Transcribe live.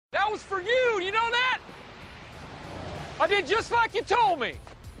That was for you. You know that? I did just like you told me.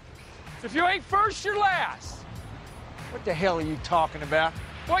 If you ain't first, you're last. What the hell are you talking about?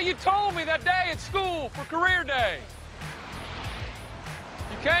 What you told me that day at school for career day.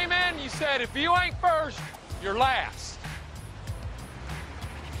 You came in and you said, if you ain't first, you're last.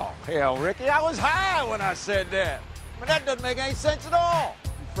 Oh, hell, Ricky, I was high when I said that. I mean, that doesn't make any sense at all.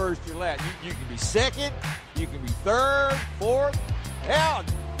 You first, you're last. You can be second, you can be third, fourth. Hell,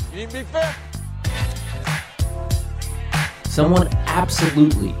 you can be fifth. Someone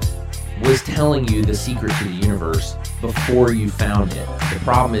absolutely was telling you the secret to the universe before you found it. The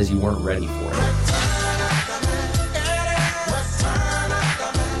problem is you weren't ready for it.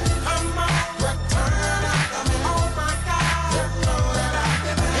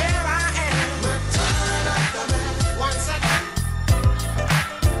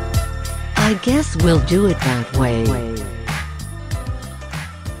 I guess we'll do it that way.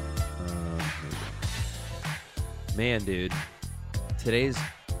 Man, dude,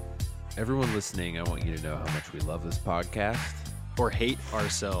 everyone listening, I want you to know how much we love this podcast. Or hate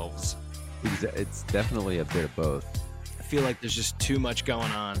ourselves. It's definitely a bit of both. I feel like there's just too much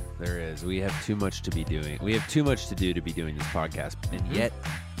going on. There is. We have too much to be doing. We have too much to do to be doing this podcast. And yet,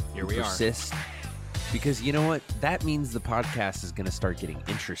 Here we persist. Because you know what? That means the podcast is going to start getting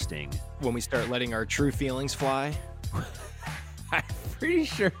interesting. When we start letting our true feelings fly. I'm pretty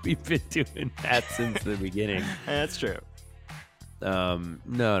sure we've been doing that since the beginning. That's true. No.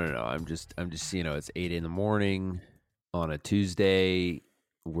 I'm just, it's 8 a.m. on a Tuesday.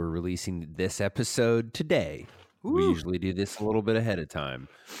 We're releasing this episode today. Ooh. We usually do this a little bit ahead of time.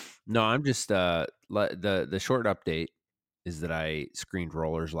 No, I'm just, the short update is that I screened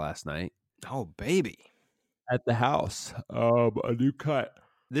Rollers last night. Oh, baby. At the house. A new cut.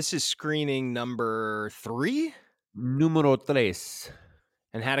 This is screening number 3? Numero tres.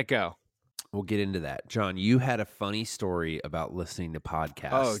 And how'd it go? We'll get into that. John, you had a funny story about listening to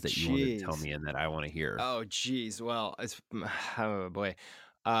podcasts that you wanted to tell me and that I want to hear. Oh, geez. Well, oh, boy.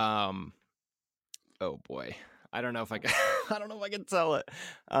 Oh, boy. I don't know if I can tell it.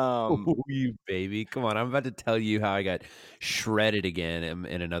 You baby. Come on. I'm about to tell you how I got shredded again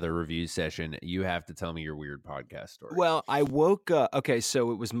in another review session. You have to tell me your weird podcast story. Well, I woke up. Okay,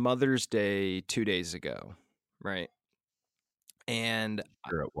 so it was Mother's Day 2 days ago, right? And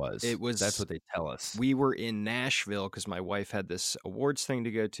sure it was. That's what they tell us. We were in Nashville because my wife had this awards thing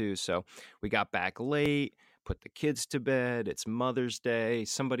to go to. So we got back late, put the kids to bed. It's Mother's Day.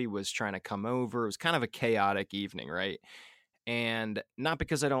 Somebody was trying to come over. It was kind of a chaotic evening, right? And not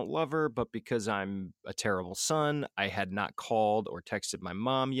because I don't love her, but because I'm a terrible son. I had not called or texted my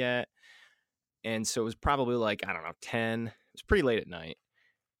mom yet. And so it was probably like, I don't know, 10. It was pretty late at night.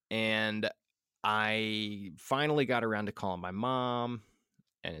 And I finally got around to calling my mom.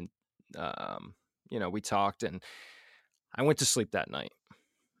 And, we talked. And I went to sleep that night.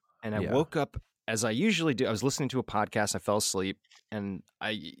 And I woke up, as I usually do. I was listening to a podcast. I fell asleep. And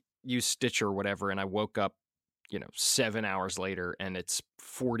I used Stitcher or whatever. And I woke up 7 hours later, and it's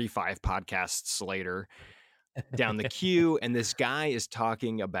 45 podcasts later down the queue. And this guy is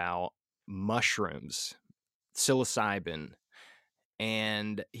talking about mushrooms, psilocybin.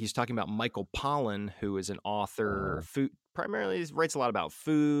 And he's talking about Michael Pollan, who is an author, food, primarily writes a lot about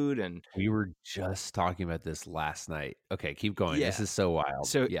food. And we were just talking about this last night. Okay, keep going. Yeah. This is so wild.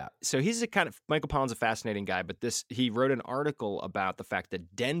 So he's Michael Pollan's a fascinating guy, but he wrote an article about the fact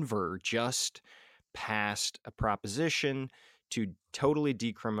that Denver just passed a proposition to totally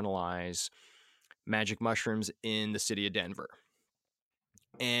decriminalize magic mushrooms in the city of Denver.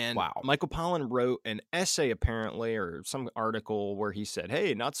 And Michael Pollan wrote an essay, apparently, or some article where he said,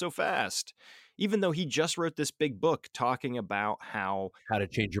 hey, not so fast. Even though he just wrote this big book talking about how to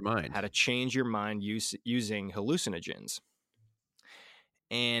change your mind, using hallucinogens.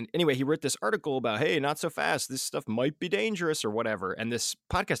 And anyway, he wrote this article about, hey, not so fast. This stuff might be dangerous or whatever. And this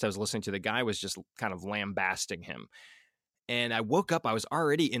podcast I was listening to, the guy was just kind of lambasting him. And I woke up, I was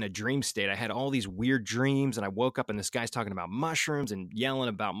already in a dream state. I had all these weird dreams, and I woke up and this guy's talking about mushrooms and yelling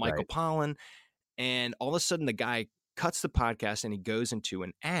about Michael Pollan. And all of a sudden the guy cuts the podcast and he goes into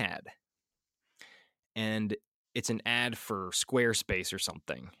an ad. And it's an ad for Squarespace or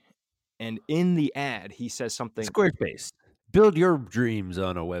something. And in the ad, he says something. Squarespace. Build your dreams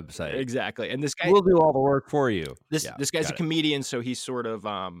on a website. Exactly. And this guy will do all the work for you. This guy's a comedian, so he's sort of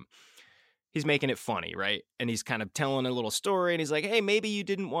he's making it funny, right? And he's kind of telling a little story, and he's like, hey, maybe you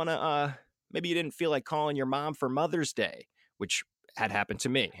didn't feel like calling your mom for Mother's Day, which had happened to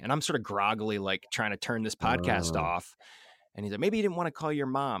me. And I'm sort of groggily like trying to turn this podcast off. And he's like, maybe you didn't want to call your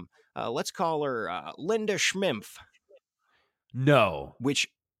mom. Let's call her Linda Schmimpf. No. Which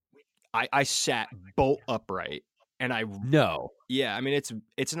I sat bolt upright, and No. yeah, I mean,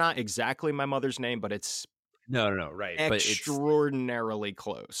 it's not exactly my mother's name, but it's No, right. But it's extraordinarily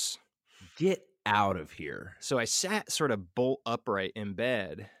close. get out of here. So I sat sort of bolt upright in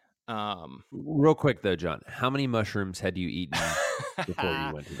bed. Real quick though, John, how many mushrooms had you eaten before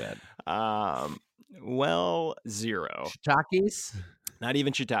you went to bed? Well, 0. Shiitakes? Not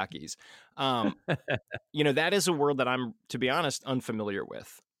even shiitakes. That is a word that I'm, to be honest, unfamiliar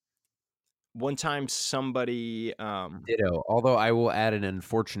with. One time somebody Ditto. Although I will add an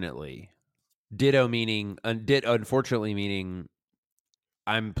unfortunately. Ditto meaning unfortunately meaning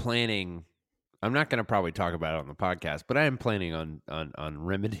I'm not going to probably talk about it on the podcast, but I am planning on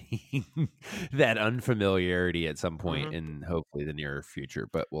remedying that unfamiliarity at some point in hopefully the near future,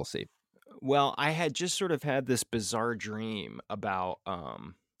 but we'll see. Well, I had just sort of had this bizarre dream about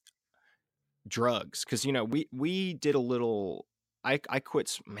drugs, because we did a little. I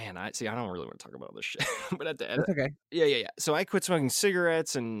quit. Man, I don't really want to talk about this shit, but at the end, That's okay. yeah. So I quit smoking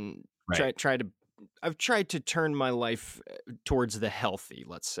cigarettes and Right. I've tried to turn my life towards the healthy,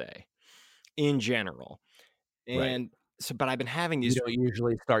 let's say, in general, and so. But I've been having You these don't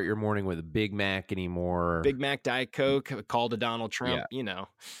usually start your morning with a Big Mac anymore. Big Mac, Diet Coke, call to Donald Trump, Yeah.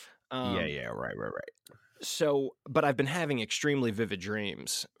 Right. So, but I've been having extremely vivid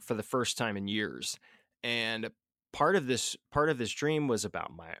dreams for the first time in years, and part of this dream was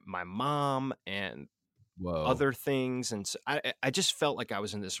about my mom and Whoa. other things, and so I just felt like I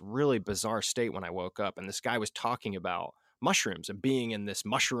was in this really bizarre state when I woke up, and this guy was talking about mushrooms and being in this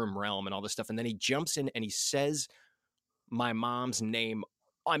mushroom realm and all this stuff, and then he jumps in and he says my mom's name.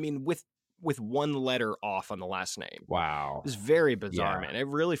 I mean, with one letter off on the last name. Wow. It was very bizarre, Yeah. man. It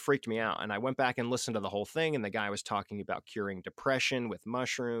really freaked me out. And I went back and listened to the whole thing, and the guy was talking about curing depression with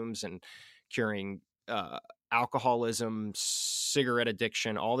mushrooms and curing alcoholism, cigarette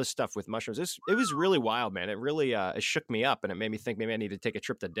addiction, all this stuff with mushrooms. It was really wild, man. It really it shook me up, and it made me think maybe I need to take a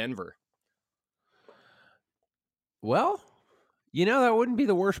trip to Denver. Well, that wouldn't be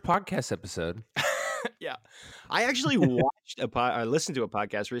the worst podcast episode. Yeah. I actually I listened to a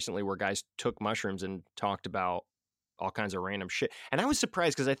podcast recently where guys took mushrooms and talked about all kinds of random shit. And I was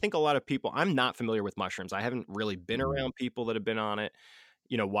surprised because I think a lot of people, I'm not familiar with mushrooms. I haven't really been around people that have been on it,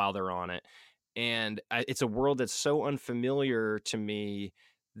 while they're on it. And it's a world that's so unfamiliar to me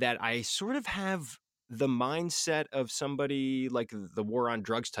that I sort of have the mindset of somebody like the war on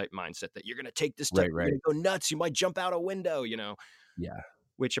drugs type mindset that you're going to take this stuff, Right. you're going to go nuts. You might jump out a window, Yeah.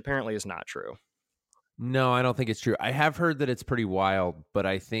 which apparently is not true. No, I don't think it's true. I have heard that it's pretty wild, but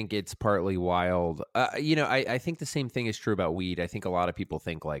I think it's partly wild. I think the same thing is true about weed. I think a lot of people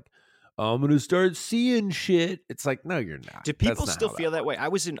think like, I'm going to start seeing shit. It's like, no, you're not. Do people still feel that way? I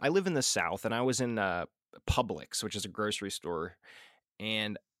live in the South, and I was in Publix, which is a grocery store,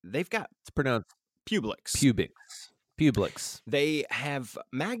 and they've got It's pronounced Publix. They have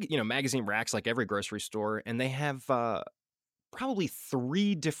magazine racks like every grocery store, and they have probably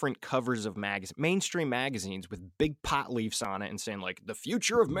 3 different covers of mainstream magazines with big pot leaves on it and saying like the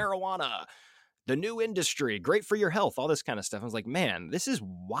future of marijuana, the new industry, great for your health, all this kind of stuff. I was like, man, this is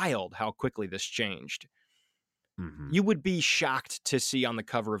wild how quickly this changed. Mm-hmm. You would be shocked to see on the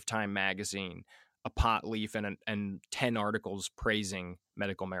cover of Time magazine a pot leaf and 10 articles praising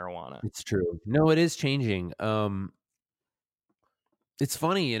medical marijuana. It's true. No, it is changing. It's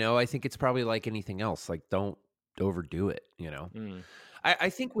funny, I think it's probably like anything else. Like, don't overdo it, I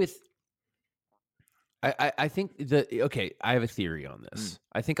think I think I have a theory on this.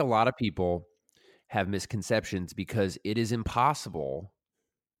 I think a lot of people have misconceptions because it is impossible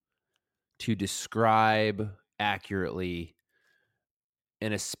to describe accurately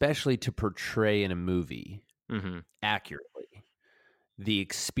and especially to portray in a movie accurately the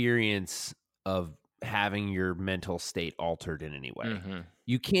experience of having your mental state altered in any way.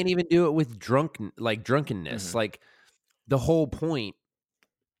 You can't even do it with drunkenness. Like, the whole point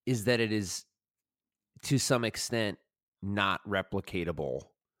is that it is to some extent not replicatable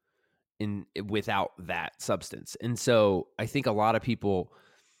without that substance. And so I think a lot of people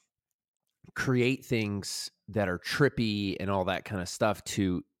create things that are trippy and all that kind of stuff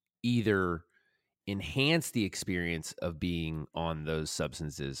to either enhance the experience of being on those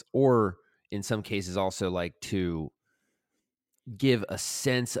substances, or in some cases also like to give a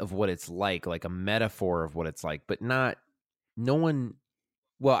sense of what it's like a metaphor of what it's like, but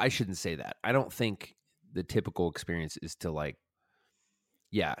well, I shouldn't say that. I don't think the typical experience is to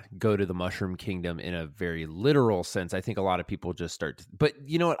go to the mushroom kingdom in a very literal sense. I think a lot of people just but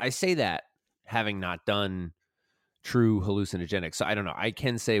you know what? I say that having not done true hallucinogenics. So I don't know. I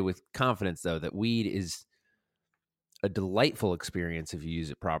can say with confidence though that weed is a delightful experience if you use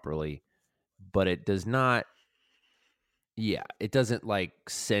it properly, but it does not. Yeah, it doesn't like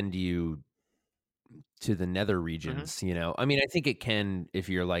send you to the nether regions, you know. I mean, I think it can if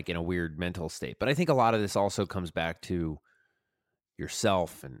you're like in a weird mental state, but I think a lot of this also comes back to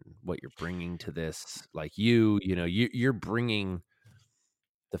yourself and what you're bringing to this. Like you know, you're bringing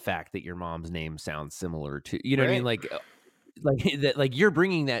the fact that your mom's name sounds similar to, you know what I mean? Right. Like that, like you're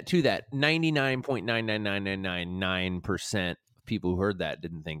bringing that to that 99.99999% people who heard that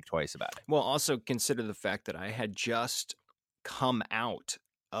didn't think twice about it. Well, also consider the fact that I had just come out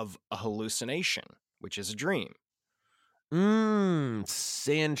of a hallucination, which is a dream. San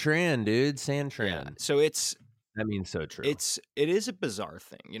Tran, dude, San Tran. So That means so true. it is a bizarre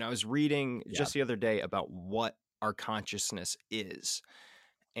thing. You know, I was reading just the other day about what our consciousness is.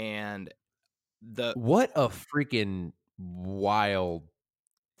 And what a freaking wild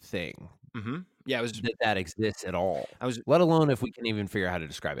thing yeah, I was that exists at all. I was let alone if we can even figure out how to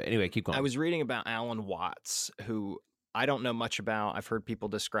describe it. Anyway, keep going. I was reading about Alan Watts, who I don't know much about. I've heard people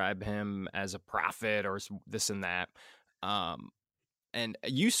describe him as a prophet or this and that. And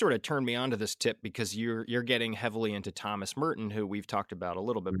you sort of turned me on to this tip because you're getting heavily into Thomas Merton, who we've talked about a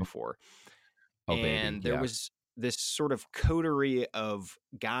little bit before. Oh, and baby, there was this sort of coterie of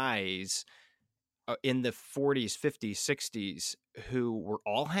guys in the 40s, 50s, 60s who were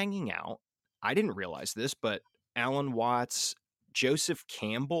all hanging out. I didn't realize this, but Alan Watts, Joseph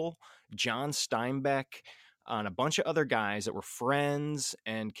Campbell, John Steinbeck, and a bunch of other guys that were friends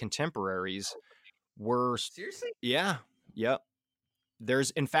and contemporaries were seriously. Yeah. Yep.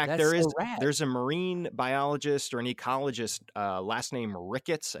 There's a marine biologist or an ecologist, last name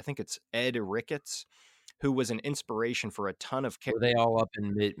Ricketts. I think it's Ed Ricketts, who was an inspiration for a ton of. Were they all up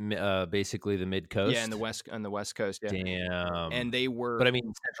in basically the mid coast? Yeah, on the west coast. Yeah. Damn. And they were, but I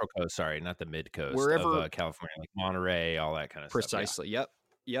mean central coast. Sorry, not the mid coast. Wherever of California, like Monterey, all that kind of precisely. stuff.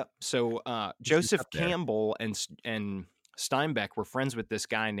 Yep. So Joseph Campbell and Steinbeck were friends with this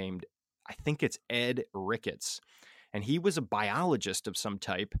guy named, I think it's Ed Ricketts. And he was a biologist of some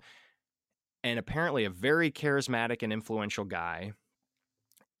type, and apparently a very charismatic and influential guy.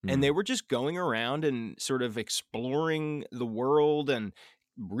 And they were just going around and sort of exploring the world and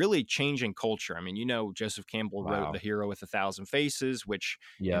really changing culture. I mean, you know, Joseph Campbell wrote The Hero with 1,000 Faces, which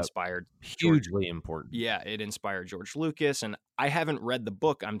inspired hugely important. Yeah, it inspired George Lucas. And I haven't read the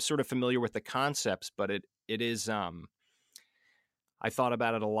book. I'm sort of familiar with the concepts, but it is I thought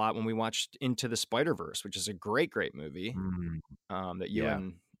about it a lot when we watched Into the Spider-Verse, which is a great, great movie that you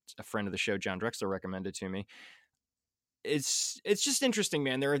and a friend of the show, John Drexler, recommended to me. It's just interesting,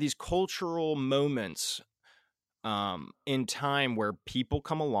 man. There are these cultural moments in time where people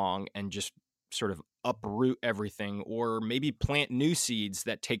come along and just sort of uproot everything, or maybe plant new seeds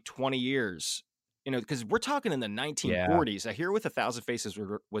that take 20 years. You know, because we're talking in the 1940s. A Hero with 1,000 Faces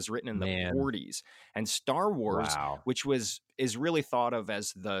was written in the 40s, and Star Wars, which is really thought of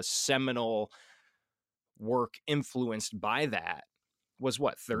as the seminal work influenced by that, was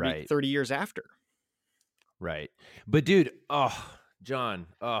what 30 years after. Right, but dude, John,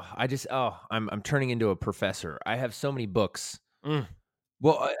 I'm turning into a professor. I have so many books.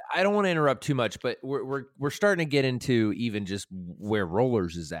 Well, I don't want to interrupt too much, but we're starting to get into even just where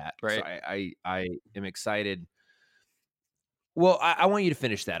Rollers is at. Right. So I am excited. Well, I want you to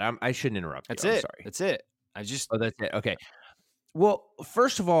finish that. I shouldn't interrupt. That's you. it. I'm sorry. That's it. That's it. Okay. Well,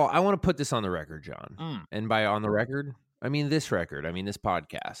 first of all, I want to put this on the record, John. And by on the record, I mean this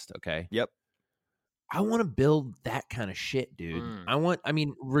podcast. Okay. Yep. I want to build that kind of shit, dude. I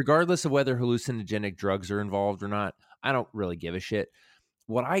mean, regardless of whether hallucinogenic drugs are involved or not, I don't really give a shit.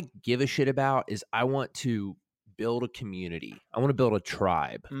 What I give a shit about is I want to build a community. I want to build a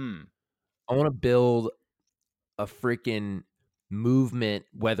tribe. I want to build a freaking movement,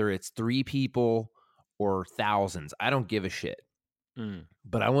 whether it's 3 people or thousands. I don't give a shit.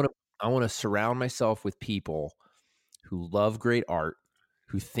 But I want to surround myself with people who love great art,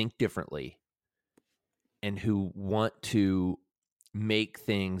 who think differently, and who want to make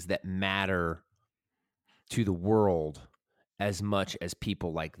things that matter to the world as much as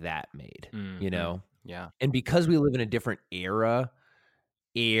people like that made, you know? Yeah. And because we live in a different era,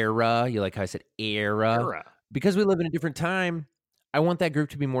 you like how I said era, because we live in a different time, I want that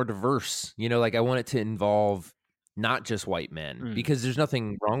group to be more diverse. You know, like I want it to involve not just white men, because there's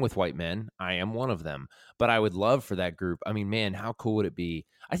nothing wrong with white men. I am one of them, but I would love for that group. I mean, man, how cool would it be?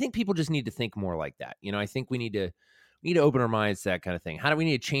 I think people just need to think more like that. You know, I think we need to open our minds to that kind of thing. How do we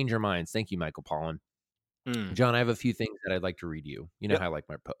need to change our minds? Thank you, Michael Pollan. John, I have a few things that I'd like to read you. You know how I like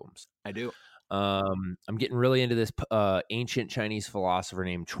my poems. I do. I'm getting really into this ancient Chinese philosopher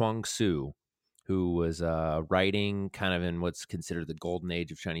named Chuang Tzu, who was writing kind of in what's considered the golden age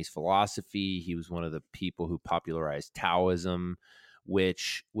of Chinese philosophy. He was one of the people who popularized Taoism,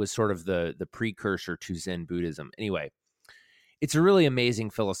 which was sort of the precursor to Zen Buddhism. Anyway, it's a really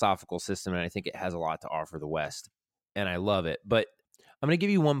amazing philosophical system, and I think it has a lot to offer the West, and I love it. But I'm going to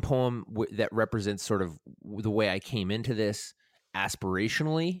give you one poem that represents sort of the way I came into this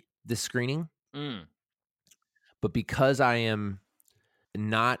aspirationally, this screening. But because I am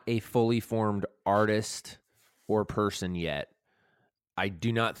not a fully formed artist or person yet, I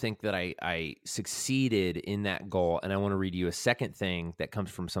do not think that I succeeded in that goal. And I want to read you a second thing that comes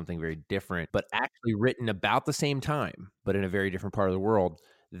from something very different, but actually written about the same time, but in a very different part of the world,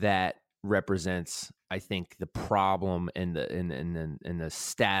 that represents, I think, the problem and the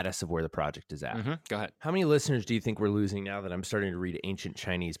status of where the project is at. Go ahead. How many listeners do you think we're losing now that I'm starting to read ancient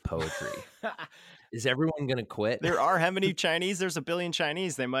Chinese poetry? Is everyone going to quit? There are how many Chinese? There's a billion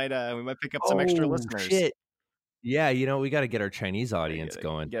Chinese. They might we might pick up some extra listeners. Shit. Yeah, you know, we got to get our Chinese audience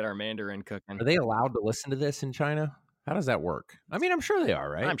going. Get our Mandarin cooking. Are they allowed to listen to this in China? How does that work? I mean, I'm sure they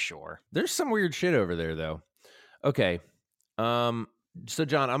are, right? I'm sure. There's some weird shit over there, though. Okay. So,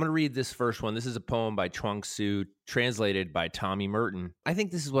 John, I'm going to read this first one. This is a poem by Chuang Tzu, translated by Tommy Merton. I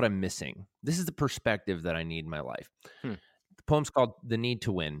think this is what I'm missing. This is the perspective that I need in my life. The poem's called The Need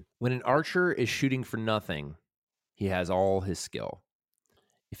to Win. When an archer is shooting for nothing, he has all his skill.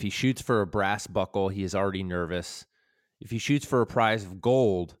 If he shoots for a brass buckle, he is already nervous. If he shoots for a prize of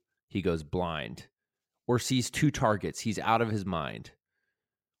gold, he goes blind. Or sees two targets, he's out of his mind.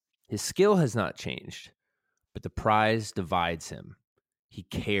 His skill has not changed, but the prize divides him. He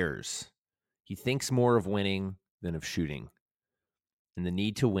cares. He thinks more of winning than of shooting. And the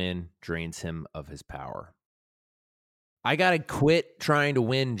need to win drains him of his power. I got to quit trying to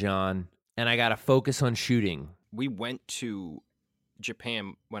win, John, and I got to focus on shooting. We went to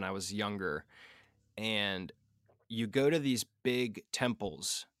Japan when I was younger, and you go to these big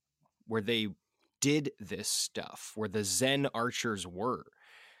temples where they did this stuff, where the Zen archers were.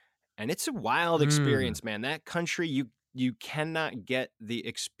 And it's a wild experience, man. That country, you cannot get the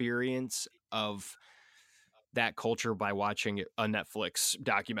experience of that culture by watching a Netflix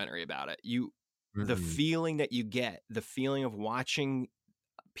documentary about it. The feeling that you get, the feeling of watching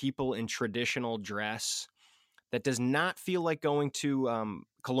people in traditional dress, that does not feel like going to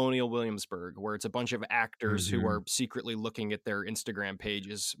Colonial Williamsburg, where it's a bunch of actors who are secretly looking at their Instagram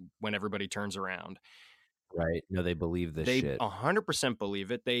pages when everybody turns around. Right. No, they believe this shit. They 100%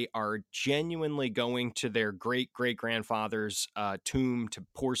 believe it. They are genuinely going to their great-great-grandfather's tomb to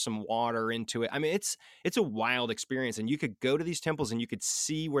pour some water into it. I mean, it's a wild experience. And you could go to these temples and you could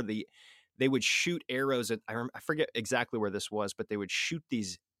see where they would shoot arrows at, I forget exactly where this was, but they would shoot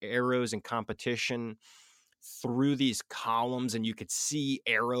these arrows in competition through these columns, and you could see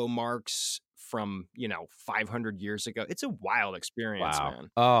arrow marks from 500 years ago. It's a wild experience,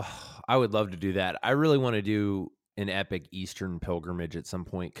 man. Oh, I would love to do that. I really want to do an epic Eastern pilgrimage at some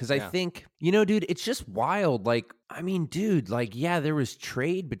point, because I think, dude, it's just wild. Like, I mean, dude, like, yeah, there was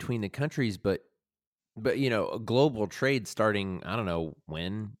trade between the countries, but a global trade starting, I don't know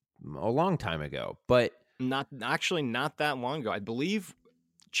when, a long time ago, but not that long ago. I believe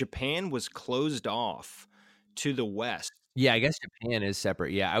Japan was closed off to the West. Yeah, I guess Japan is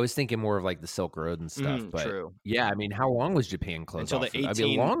separate. Yeah, I was thinking more of like the Silk Road and stuff. But true. Yeah, I mean, how long was Japan closed until off? the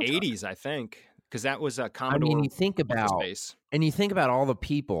 1880s, I think, because that was a Commodore. I mean, you think about all the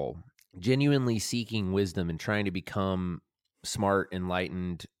people genuinely seeking wisdom and trying to become smart,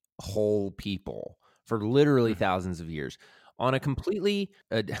 enlightened, whole people for literally thousands of years on a completely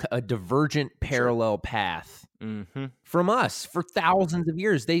a divergent parallel path from us for thousands of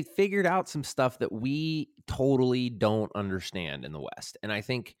years. They figured out some stuff that we totally don't understand in the West. And I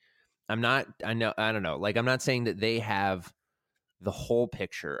think I'm not saying that they have the whole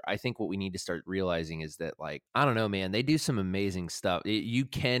picture. I think what we need to start realizing is that, like, I don't know, man, they do some amazing stuff. You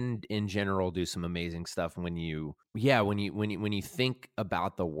can, in general, do some amazing stuff when you think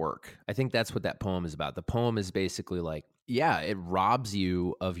about the work. I think that's what that poem is about. The poem is basically like, yeah, it robs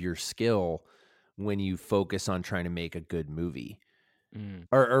you of your skill when you focus on trying to make a good movie.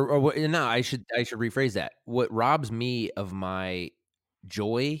 I should rephrase that. What robs me of my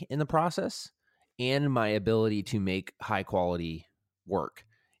joy in the process and my ability to make high quality work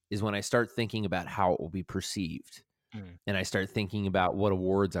is when I start thinking about how it will be perceived, and I start thinking about what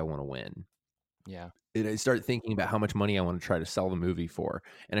awards I want to win. Yeah. And I start thinking about how much money I want to try to sell the movie for,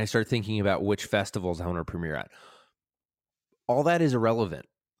 and I start thinking about which festivals I want to premiere at. All that is irrelevant.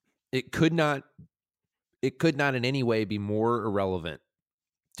 It could not in any way be more irrelevant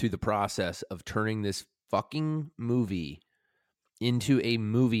to the process of turning this fucking movie into a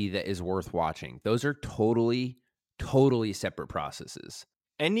movie that is worth watching. Those are totally separate processes.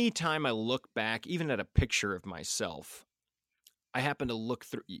 Anytime I look back, even at a picture of myself, I happen to look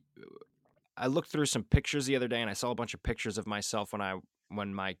through. I looked through some pictures the other day, and I saw a bunch of pictures of myself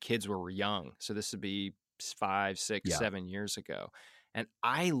when my kids were young. So this would be 5, 6, Yeah. 7 years ago, and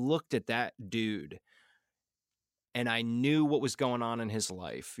I looked at that dude, and I knew what was going on in his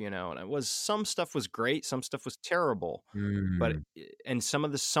life, and some stuff was great, some stuff was terrible, but and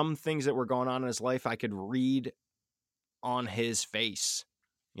some things that were going on in his life I could read on his face,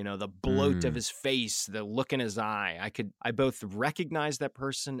 the bloat of his face, the look in his eye. I both recognized that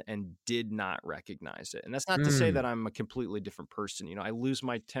person and did not recognize it. And that's not to say that I'm a completely different person. I lose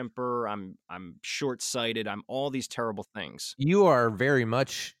my temper. I'm short-sighted. I'm all these terrible things. You are very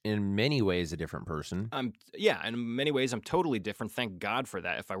much, in many ways, a different person. In many ways, I'm totally different. Thank God for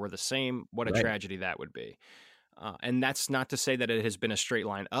that. If I were the same, what a tragedy that would be. And that's not to say that it has been a straight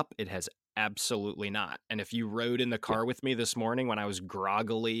line up. It has absolutely not. And if you rode in the car with me this morning when I was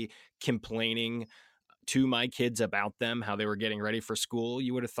groggily complaining to my kids about them, how they were getting ready for school,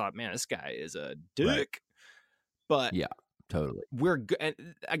 you would have thought, man, this guy is a dick. Right. But yeah, totally. And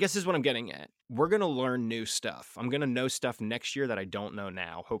I guess this is what I'm getting at. We're going to learn new stuff. I'm going to know stuff next year that I don't know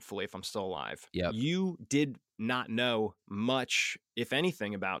now, hopefully, if I'm still alive. Yep. You did not know much, if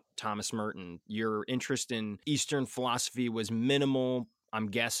anything, about Thomas Merton. Your interest in Eastern philosophy was minimal, I'm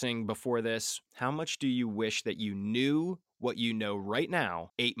guessing, before this. How much do you wish that you knew what you know right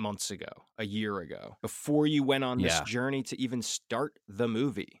now 8 months ago, a year ago, before you went on this journey to even start the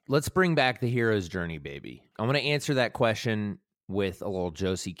movie? Let's bring back the hero's journey, baby. I'm going to answer that question with a little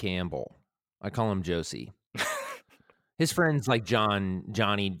Josie Campbell. I call him Josie. His friends like Johnny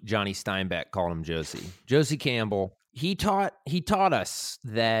Steinbeck called him Josie. Josie Campbell. He taught us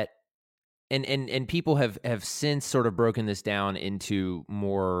that, and people have since sort of broken this down into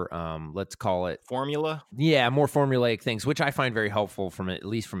more, let's call it formula. Yeah, more formulaic things, which I find very helpful at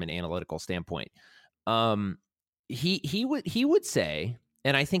least from an analytical standpoint. He would say,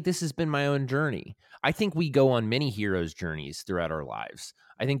 and I think this has been my own journey. I think we go on many heroes' journeys throughout our lives.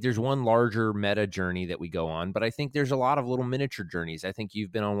 I think there's one larger meta journey that we go on, but I think there's a lot of little miniature journeys. I think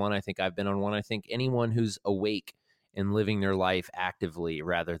you've been on one. I think I've been on one. I think anyone who's awake and living their life actively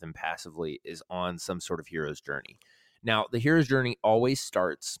rather than passively is on some sort of hero's journey. Now, the hero's journey always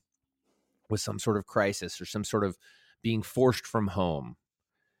starts with some sort of crisis or some sort of being forced from home.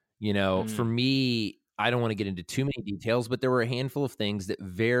 For me, I don't want to get into too many details, but there were a handful of things that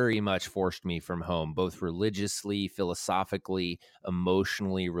very much forced me from home, both religiously, philosophically,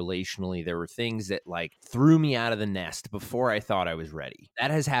 emotionally, relationally. There were things that threw me out of the nest before I thought I was ready. That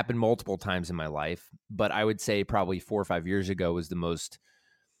has happened multiple times in my life, but I would say probably 4 or 5 years ago was the most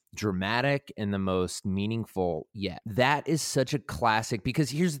dramatic and the most meaningful yet. That is such a classic, because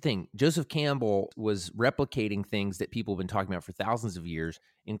here's the thing. Joseph Campbell was replicating things that people have been talking about for thousands of years,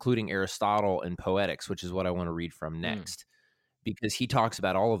 including Aristotle and Poetics, which is what I want to read from next, because he talks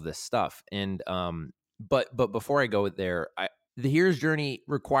about all of this stuff. And but before I go there, the hero's journey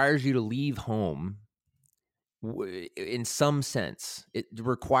requires you to leave home. In some sense, it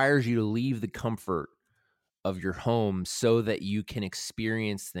requires you to leave the comfort of your home so that you can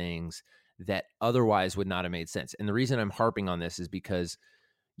experience things that otherwise would not have made sense. And the reason I'm harping on this is because,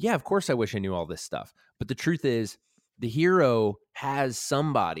 yeah, of course I wish I knew all this stuff. But the truth is, the hero has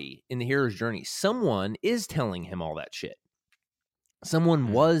somebody in the hero's journey. Someone is telling him all that shit.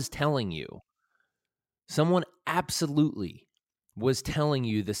 Someone was telling you. Someone absolutely was telling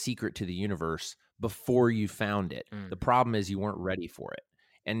you the secret to the universe before you found it. The problem is you weren't ready for it.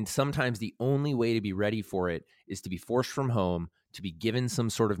 And sometimes the only way to be ready for it is to be forced from home, to be given some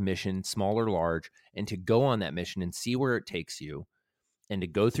sort of mission, small or large, and to go on that mission and see where it takes you, and to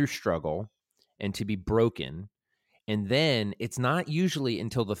go through struggle, and to be broken. And then it's not usually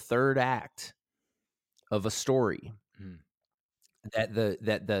until the third act of a story that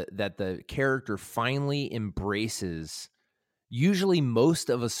the character finally embraces. Usually most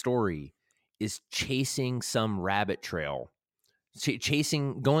of a story is chasing some rabbit trail,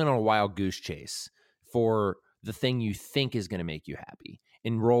 going on a wild goose chase for the thing you think is going to make you happy.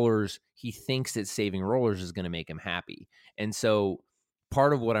 In Rollers, he thinks that saving Rollers is going to make him happy. And so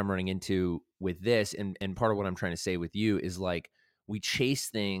part of what I'm running into with this, and part of what I'm trying to say with you, is we chase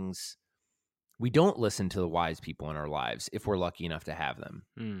things. We don't listen to the wise people in our lives if we're lucky enough to have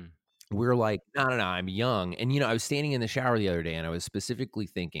them. We're like, no, I'm young. And, I was standing in the shower the other day and I was specifically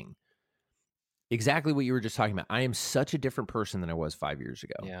thinking, exactly what you were just talking about. I am such a different person than I was 5 years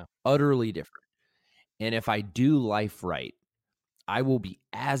ago. Yeah. Utterly different. And if I do life right, I will be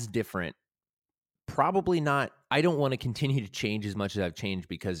as different probably not. I don't want to continue to change as much as I've changed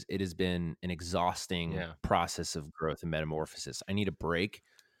because it has been an exhausting Yeah. process of growth and metamorphosis. I need a break.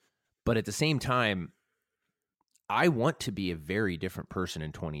 But at the same time, I want to be a very different person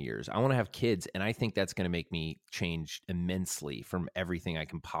in 20 years. I want to have kids, and I think that's going to make me change immensely from everything I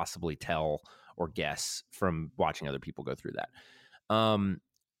can possibly tell or guess from watching other people go through that.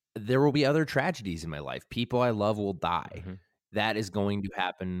 There will be other tragedies in my life. People I love will die. Mhm. That is going to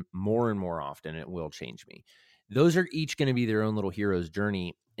happen more and more often. It will change me. Those are each going to be their own little hero's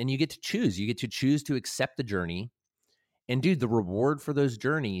journey, and you get to choose. You get to choose to accept the journey. And dude, the reward for those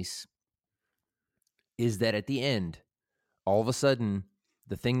journeys is that at the end, all of a sudden,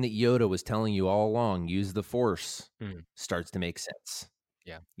 the thing that Yoda was telling you all along, use the Force, Mm. starts to make sense.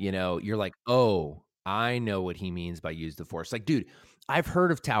 Yeah. You know, you're like, oh, I know what he means by use the Force. Like, dude, I've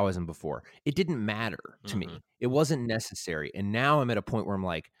heard of Taoism before. It didn't matter to me. It wasn't necessary. And now I'm at a point where I'm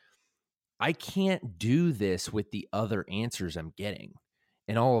like, I can't do this with the other answers I'm getting.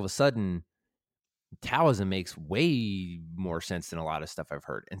 And all of a sudden, Taoism makes way more sense than a lot of stuff I've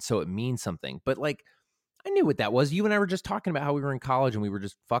heard. And so it means something. But like, I knew what that was. You and I were just talking about how we were in college and we were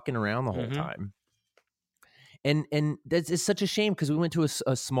just fucking around the whole time. And that's it's such a shame because we went to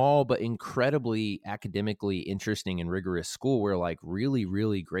a small but incredibly academically interesting and rigorous school where like really,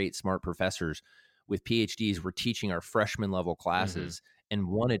 really great, smart professors with PhDs were teaching our freshman level classes and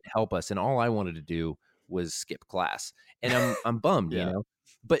wanted to help us. And all I wanted to do was skip class. And I'm bummed, you know.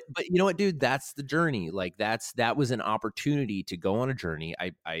 But you know what, dude? That's the journey. Like that was an opportunity to go on a journey.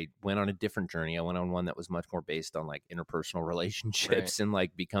 I went on a different journey. I went on one that was much more based on like interpersonal relationships and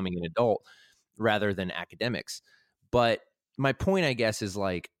like becoming an adult rather than academics. But my point, I guess, is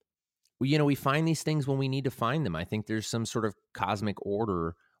like, you know, we find these things when we need to find them. I think there's some sort of cosmic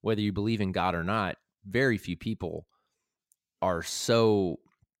order, whether you believe in God or not. Very few people are so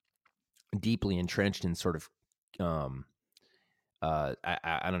deeply entrenched in sort of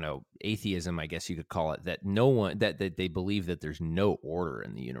I don't know, atheism, I guess you could call it, that no one that they believe that there's no order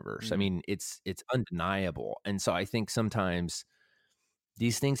in the universe. I mean, it's undeniable. And so I think sometimes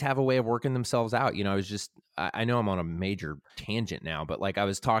these things have a way of working themselves out. You know, I know I'm on a major tangent now, but like I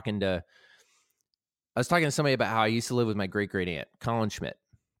was talking to somebody about how I used to live with my great aunt, Colin Schmidt.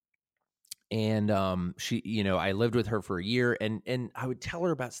 And she, you know, I lived with her for a year and I would tell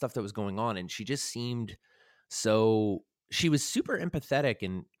her about stuff that was going on, and she just seemed so, she was super empathetic,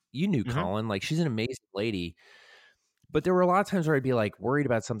 and you knew Colin, like she's an amazing lady. But there were a lot of times where I'd be like worried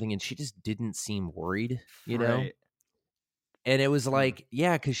about something and she just didn't seem worried, you know? And it was like,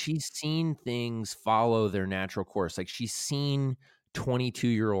 yeah, because she's seen things follow their natural course. Like she's seen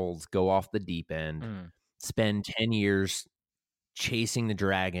 22-year-olds go off the deep end, spend 10 years chasing the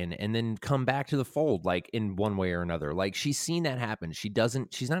dragon, and then come back to the fold, like in one way or another. Like she's seen that happen.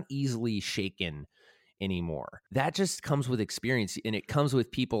 She's not easily shaken anymore. That just comes with experience, and it comes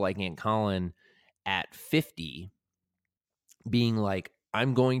with people like Aunt Colin at 50 being like,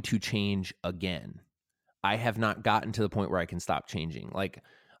 I'm going to change again. I have not gotten to the point where I can stop changing. Like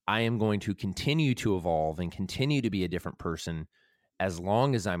I am going to continue to evolve and continue to be a different person as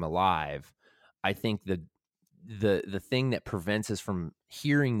long as I'm alive. I think the thing that prevents us from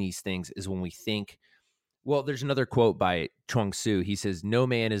hearing these things is when we think, well, there's another quote by Chuang Tzu. He says, no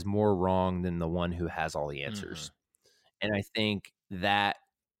man is more wrong than the one who has all the answers. And I think that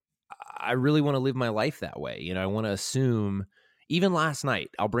I really want to live my life that way. You know, I want to assume, even last night,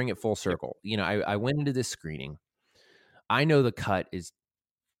 I'll bring it full circle. You know, I went into this screening. I know the cut is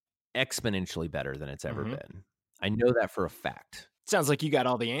exponentially better than it's ever been. I know that for a fact. Sounds like you got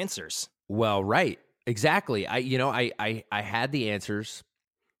all the answers. Well, right. Exactly. I had the answers.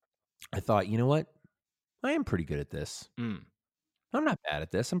 I thought, you know what? I am pretty good at this. I'm not bad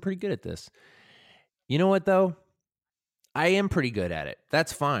at this. I'm pretty good at this. You know what, though? I am pretty good at it.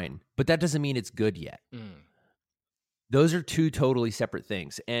 That's fine. But that doesn't mean it's good yet. Those are two totally separate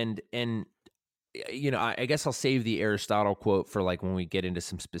things. And you know, I guess I'll save the Aristotle quote for like when we get into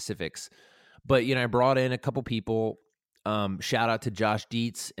some specifics. But, you know, I brought in a couple people. Shout out to Josh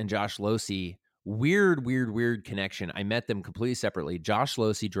Dietz and Josh Losey. Weird connection. I met them completely separately. Josh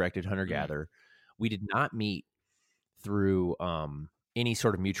Losey directed Hunter Gatherer. We did not meet through any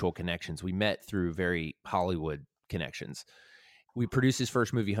sort of mutual connections. We met through very Hollywood connections. We produced his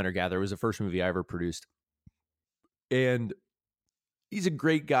first movie, Hunter Gatherer. It was the first movie I ever produced. And he's a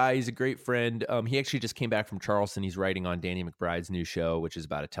great guy. He's a great friend. He actually just came back from Charleston. He's writing on Danny McBride's new show, which is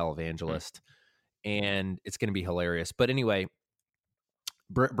about a televangelist. And it's going to be hilarious. But anyway,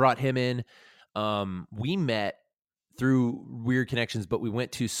 brought him in. We met through weird connections, but we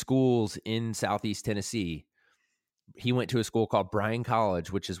went to schools in Southeast Tennessee. He went to a school called Bryan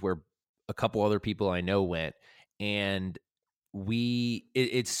College, which is where a couple other people I know went, and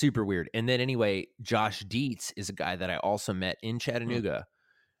it's super weird. And then anyway, Josh Dietz is a guy that I also met in Chattanooga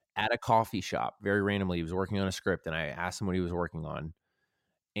at a coffee shop very randomly. He was working on a script, and I asked him what he was working on.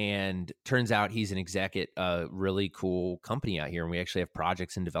 And turns out he's an exec at a really cool company out here, and we actually have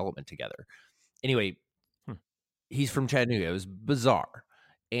projects in development together. Anyway, he's from Chattanooga. It was bizarre.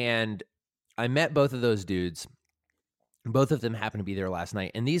 And I met both of those dudes. Both of them happened to be there last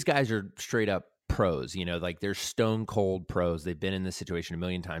night. And these guys are straight up pros, you know, like they're stone cold pros. They've been in this situation a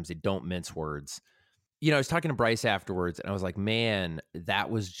million times. They don't mince words. You know, I was talking to Bryce afterwards, and I was like, man, that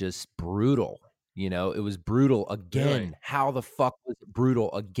was just brutal. You know, it was brutal again. Really? How the fuck was it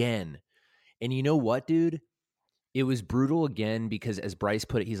brutal again? And you know what, dude? It was brutal again because, as Bryce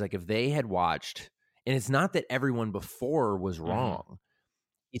put it, he's like, if they had watched, and it's not that everyone before was wrong.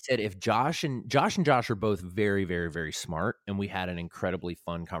 He said if Josh and Josh are both very, very, very smart, and we had an incredibly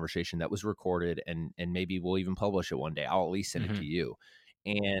fun conversation that was recorded, and maybe we'll even publish it one day. I'll at least send it to you.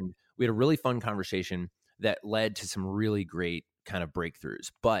 And we had a really fun conversation that led to some really great kind of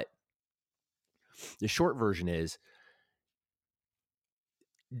breakthroughs. But the short version is,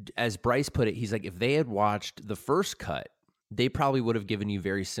 as Bryce put it, he's like, if they had watched the first cut, they probably would have given you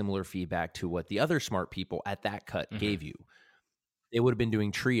very similar feedback to what the other smart people at that cut gave you. They would have been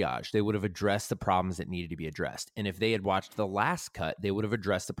doing triage. They would have addressed the problems that needed to be addressed. And if they had watched the last cut, they would have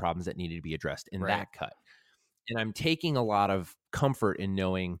addressed the problems that needed to be addressed in that cut. And I'm taking a lot of comfort in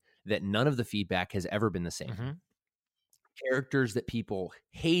knowing that none of the feedback has ever been the same. Characters that people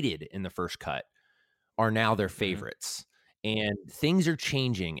hated in the first cut are now their favorites. And things are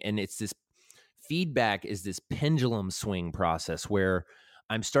changing. And it's this feedback is this pendulum swing process where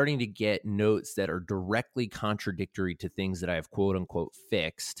I'm starting to get notes that are directly contradictory to things that I have quote unquote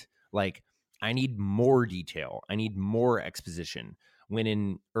fixed. Like, I need more detail. I need more exposition. When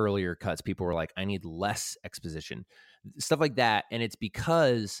in earlier cuts, people were like, I need less exposition, stuff like that. And it's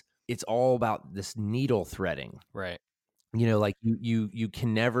because it's all about this needle threading. Right. You know, like you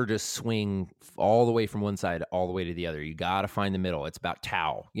can never just swing all the way from one side all the way to the other. You got to find the middle. It's about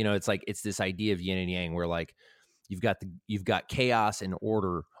Tao. You know, it's like, it's this idea of yin and yang where like, you've got chaos and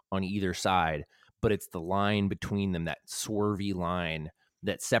order on either side, but it's the line between them, that swervy line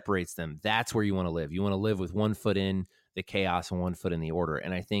that separates them. That's where you want to live. You want to live with one foot in the chaos and one foot in the order.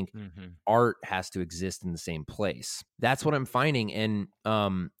 And I think art has to exist in the same place. That's what I'm finding. And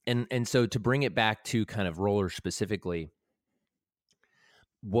so to bring it back to kind of Rollers specifically,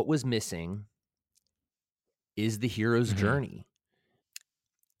 what was missing is the hero's journey.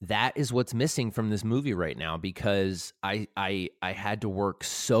 That is what's missing from this movie right now, because I had to work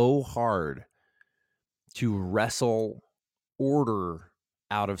so hard to wrestle order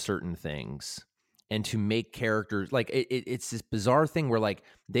out of certain things and to make characters like it's this bizarre thing where like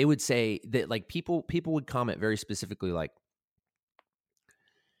they would say that like people would comment very specifically, like,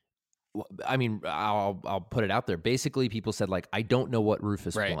 I mean, I'll put it out there. Basically, people said like, I don't know what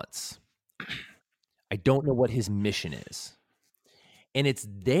Rufus wants. I don't know what his mission is. And it's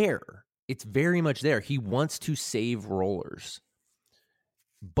there. It's very much there. He wants to save Rollers.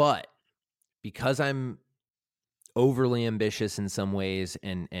 But because I'm overly ambitious in some ways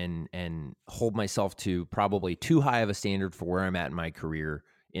and hold myself to probably too high of a standard for where I'm at in my career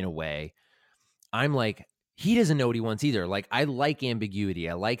in a way, I'm like, he doesn't know what he wants either. Like, I like ambiguity.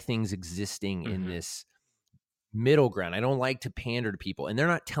 I like things existing in this middle ground. I don't like to pander to people. And they're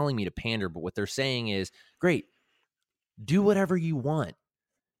not telling me to pander, but what they're saying is, great, do whatever you want.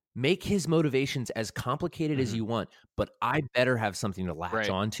 Make his motivations as complicated as you want, but I better have something to latch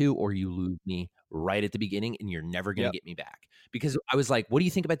onto, or you lose me right at the beginning and you're never going to get me back. Because I was like, what do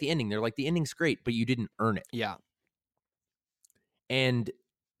you think about the ending? They're like, the ending's great, but you didn't earn it. Yeah. And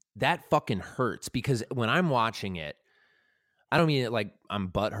that fucking hurts, because when I'm watching it, I don't mean it like I'm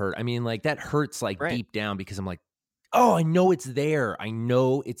butthurt. I mean, like, that hurts like deep down, because I'm like, oh, I know it's there. I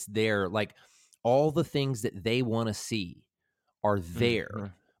know it's there. Like, all the things that they want to see are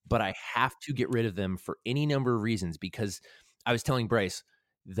there, but I have to get rid of them for any number of reasons. Because I was telling Bryce,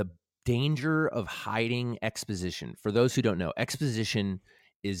 the danger of hiding exposition, for those who don't know, exposition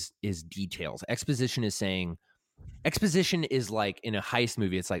is details. Exposition is like in a heist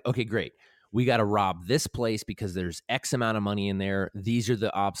movie. It's like, okay, great. We got to rob this place because there's X amount of money in there. These are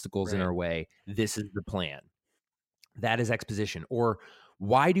the obstacles in our way. This is the plan. That is exposition. Or,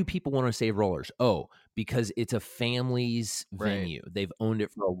 why do people want to save Rollers? Oh, because it's a family's venue. They've owned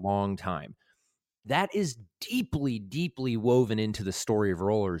it for a long time. That is deeply, deeply woven into the story of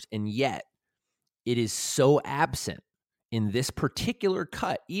Rollers. And yet it is so absent in this particular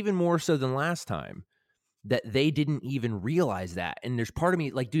cut, even more so than last time, that they didn't even realize that. And there's part of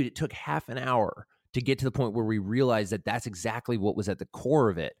me like, dude, it took half an hour to get to the point where we realized that that's exactly what was at the core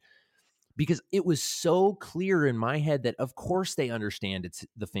of it. Because it was so clear in my head that, of course, they understand it's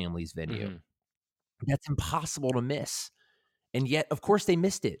the family's venue. Mm-hmm. That's impossible to miss. And yet, of course, they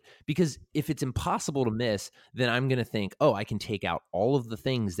missed it. Because if it's impossible to miss, then I'm going to think, oh, I can take out all of the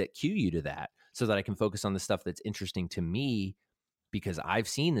things that cue you to that so that I can focus on the stuff that's interesting to me because I've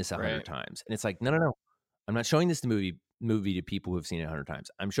seen this 100 times. And it's like, no. I'm not showing this movie to people who have seen it 100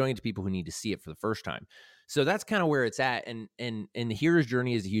 times. I'm showing it to people who need to see it for the first time. So that's kind of where it's at. And the hero's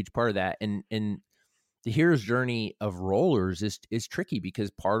journey is a huge part of that. And the hero's journey of Rollers is tricky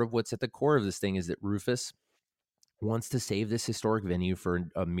because part of what's at the core of this thing is that Rufus wants to save this historic venue for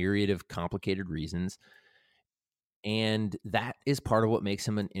a myriad of complicated reasons. And that is part of what makes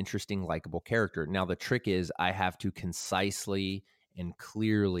him an interesting, likable character. Now, the trick is I have to concisely and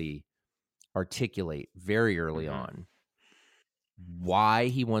clearly articulate very early on why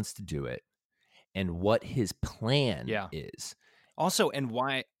he wants to do it and what his plan is. Also, and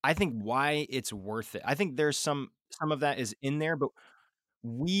why it's worth it. I think there's some of that is in there, but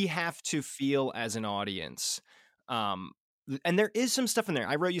we have to feel as an audience. And there is some stuff in there.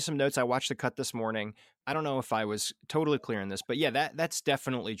 I wrote you some notes. I watched the cut this morning. I don't know if I was totally clear on this, but yeah, that's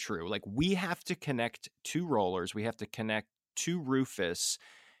definitely true. Like, we have to connect to Rollers. We have to connect to Rufus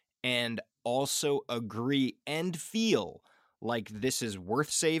and also agree and feel like this is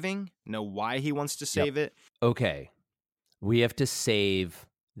worth saving, know why he wants to save it. Okay. We have to save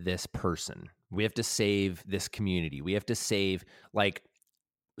this person. We have to save this community. We have to save, like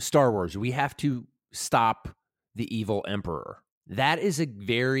Star Wars, we have to stop the evil emperor. That is a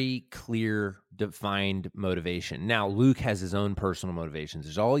very clear, defined motivation. Now, Luke has his own personal motivations.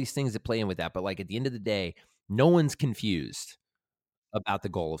 There's all these things that play in with that. But like at the end of the day, no one's confused about the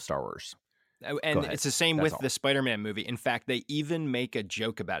goal of Star Wars. And it's the same with the Spider-Man movie. In fact, they even make a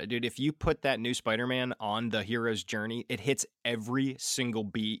joke about it. Dude, if you put that new Spider-Man on the hero's journey, it hits every single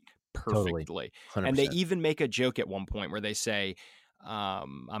beat perfectly. Totally. And they even make a joke at one point where they say,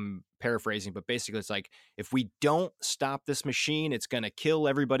 I'm paraphrasing, but basically it's like, if we don't stop this machine, it's going to kill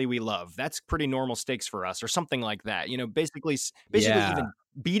everybody we love. That's pretty normal stakes for us, or something like that. You know, basically even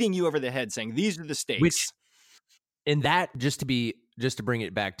beating you over the head saying, these are the stakes. And that, just to bring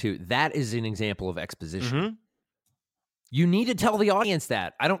it back to, that is an example of exposition. Mm-hmm. You need to tell the audience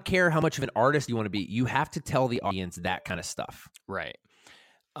that. I don't care how much of an artist you want to be. You have to tell the audience that kind of stuff. Right.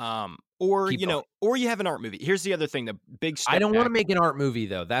 Or you have an art movie. Here's the other thing, the big step I don't want to make an art movie,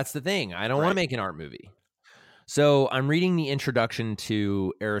 though. That's the thing. I don't want to make an art movie. So I'm reading the introduction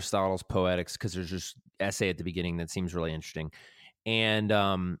to Aristotle's Poetics because there's this essay at the beginning that seems really interesting. And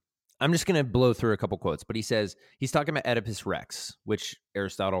I'm just going to blow through a couple quotes. But he says, he's talking about Oedipus Rex, which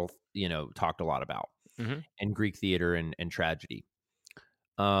Aristotle, talked a lot about, and Greek theater and tragedy.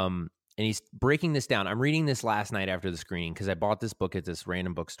 And he's breaking this down. I'm reading this last night after the screening because I bought this book at this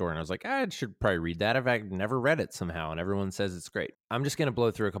random bookstore, and I was like, I should probably read that. I've never read it somehow, and everyone says it's great. I'm just going to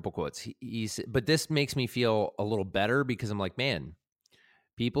blow through a couple quotes. But this makes me feel a little better because I'm like, man,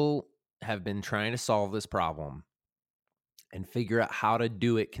 people have been trying to solve this problem and figure out how to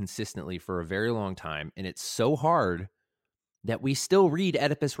do it consistently for a very long time, and it's so hard that we still read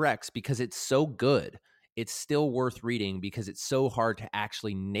Oedipus Rex because it's so good. It's still worth reading because it's so hard to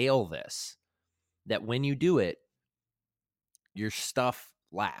actually nail this, that when you do it, your stuff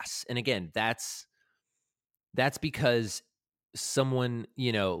lasts. And again, that's because someone,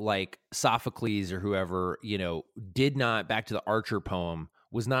 like Sophocles or whoever, did not, back to the Archer poem,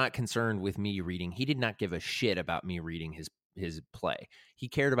 was not concerned with me reading. He did not give a shit about me reading his play. He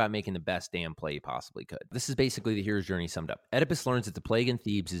cared about making the best damn play he possibly could. This is basically the hero's journey summed up. Oedipus learns that the plague in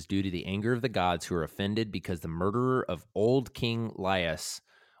Thebes is due to the anger of the gods who are offended because the murderer of old King Laius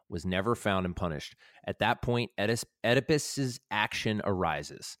was never found and punished. At that point, Oedipus's action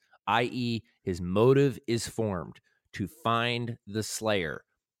arises, i.e., his motive is formed to find the slayer.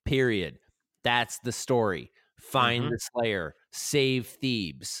 Period. That's the story. Find the slayer. Save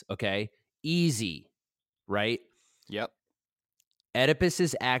Thebes. Okay? Easy. Right? Yep.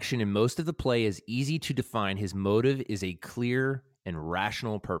 Oedipus's action in most of the play is easy to define. His motive is a clear and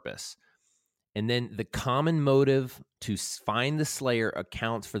rational purpose. And then the common motive to find the slayer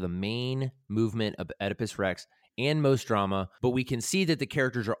accounts for the main movement of Oedipus Rex and most drama, but we can see that the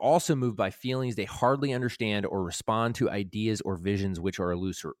characters are also moved by feelings they hardly understand or respond to ideas or visions which are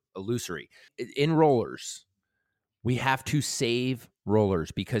illusory. In Rollers, we have to save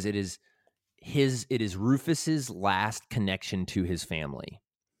Rollers because it is Rufus's last connection to his family.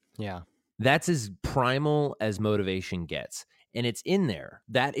 Yeah. That's as primal as motivation gets. And it's in there.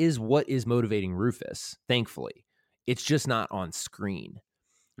 That is what is motivating Rufus, thankfully. It's just not on screen.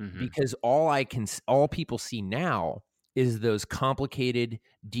 Because all people see now is those complicated,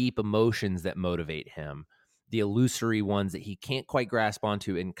 deep emotions that motivate him, the illusory ones that he can't quite grasp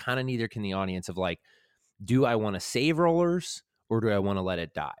onto, and kind of neither can the audience, of like, do I want to save Rollers or do I want to let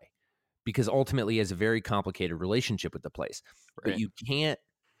it die? Because ultimately he has a very complicated relationship with the place. But you can't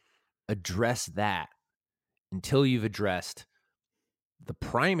address that until you've addressed the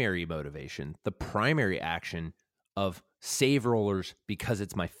primary motivation, the primary action of save Rollers because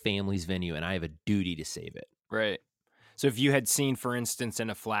it's my family's venue and I have a duty to save it. Right. So if you had seen, for instance, in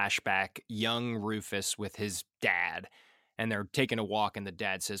a flashback, young Rufus with his dad, and they're taking a walk, and the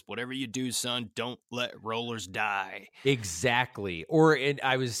dad says, "Whatever you do, son, don't let Rollers die." Exactly. Or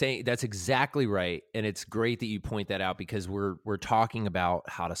I was saying that's exactly right, and it's great that you point that out, because we're talking about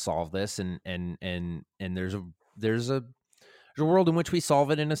how to solve this, and there's a world in which we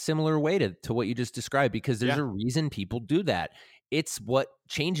solve it in a similar way to what you just described, because there's a reason people do that. It's what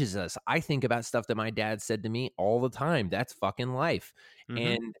changes us. I think about stuff that my dad said to me all the time. That's fucking life.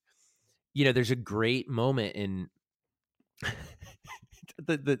 And, there's a great moment in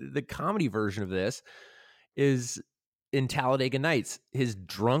the comedy version of this is in Talladega Nights. His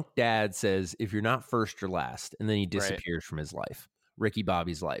drunk dad says, "If you're not first, you're last." And then he disappears from his life, Ricky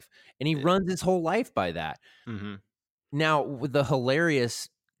Bobby's life. And he runs his whole life by that. Now, the hilarious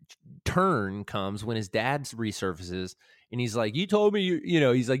turn comes when his dad resurfaces and he's like, "You told me,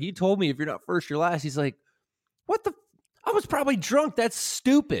 you told me if you're not first, you're last." He's like, "What the? I was probably drunk. That's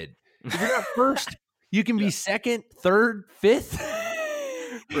stupid. If you're not first, you can be second, third, fifth."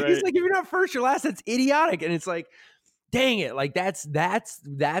 He's like, "If you're not first, you're last. That's idiotic." And it's like, dang it. Like that's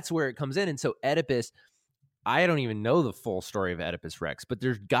where it comes in. And so Oedipus, I don't even know the full story of Oedipus Rex, but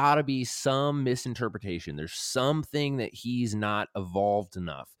there's got to be some misinterpretation. There's something that he's not evolved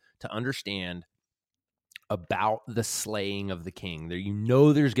enough to understand about the slaying of the king.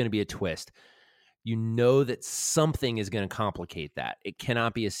 There's going to be a twist. You know that something is going to complicate that. It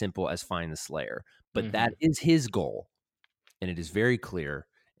cannot be as simple as find the slayer, but that is his goal. And it is very clear,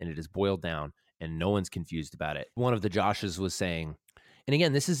 and it is boiled down, and no one's confused about it. One of the Joshes was saying, and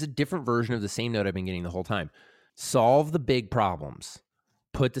again, this is a different version of the same note I've been getting the whole time. Solve the big problems.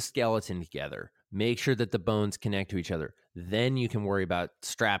 Put the skeleton together. Make sure that the bones connect to each other. Then you can worry about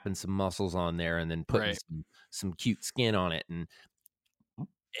strapping some muscles on there and then putting some cute skin on it. And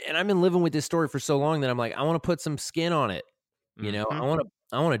I've been living with this story for so long that I'm like, I want to put some skin on it. I want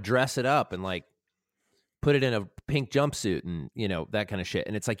to dress it up and like put it in a pink jumpsuit and, that kind of shit.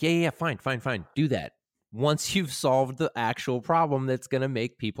 And it's like, yeah, fine. Do that. Once you've solved the actual problem that's going to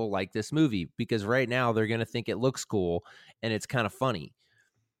make people like this movie, because right now they're going to think it looks cool and it's kind of funny,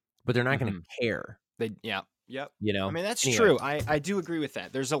 but they're not going to care. Yep. I mean, that's true. I do agree with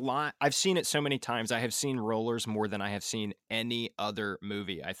that. There's a lot. I've seen it so many times. I have seen Rollers more than I have seen any other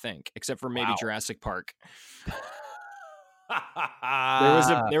movie, I think, except for maybe Jurassic Park.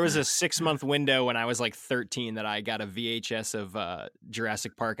 There was a 6-month window when I was like 13 that I got a VHS of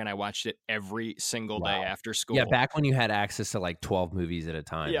Jurassic Park, and I watched it every single day after school. Yeah, back when you had access to like 12 movies at a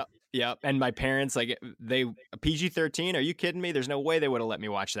time. Yeah. And my parents, like, PG-13, are you kidding me? There's no way they would have let me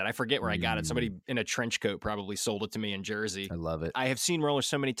watch that. I forget where I got it. Somebody in a trench coat probably sold it to me in Jersey. I love it. I have seen Rollers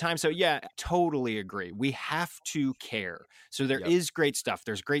so many times. So yeah, totally agree. We have to care. So there is great stuff.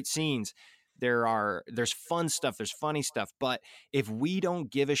 There's great scenes. There's fun stuff. There's funny stuff. But if we don't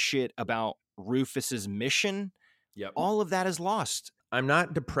give a shit about Rufus's mission, all of that is lost. I'm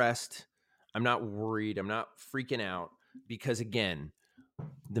not depressed. I'm not worried. I'm not freaking out, because again,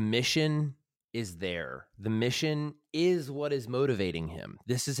 the mission is there. The mission is what is motivating him.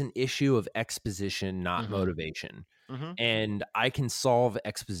 This is an issue of exposition, not motivation. And I can solve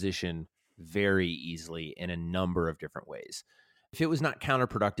exposition very easily in a number of different ways. If it was not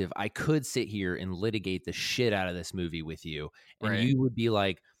counterproductive, I could sit here and litigate the shit out of this movie with you. And you would be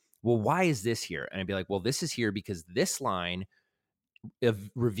like, well, why is this here? And I'd be like, well, this is here because this line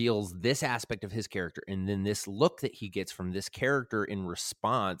reveals this aspect of his character. And then this look that he gets from this character in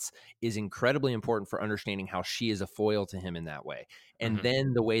response is incredibly important for understanding how she is a foil to him in that way. And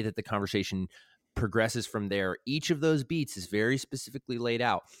then the way that the conversation progresses from there, each of those beats is very specifically laid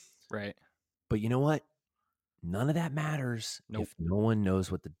out. Right. But you know what? None of that matters if no one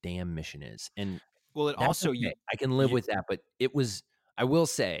knows what the damn mission is. And well, it also, I can live with that, but I will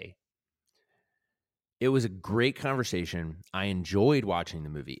say, it was a great conversation. I enjoyed watching the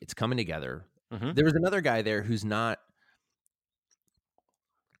movie. It's coming together. There was another guy there who's not,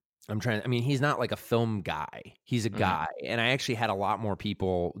 he's not like a film guy. He's a guy. And I actually had a lot more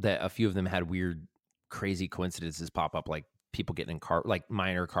people that a few of them had weird, crazy coincidences pop up, like people getting in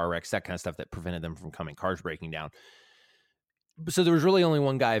minor car wrecks, that kind of stuff that prevented them from coming, cars breaking down. So there was really only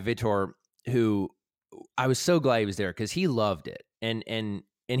one guy, Vitor, who I was so glad he was there because he loved it.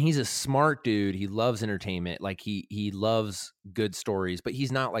 And he's a smart dude. He loves entertainment. Like he loves good stories, but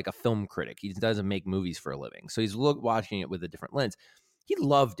he's not like a film critic. He doesn't make movies for a living. So he's watching it with a different lens. He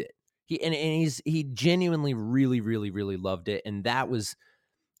loved it. He genuinely really, really, really loved it. And that was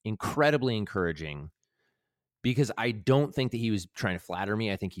incredibly encouraging because I don't think that he was trying to flatter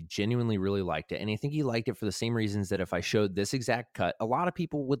me. I think he genuinely really liked it. And I think he liked it for the same reasons that if I showed this exact cut, a lot of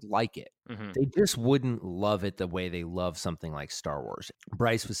people would like it. Mhm. They just wouldn't love it the way they love something like Star Wars.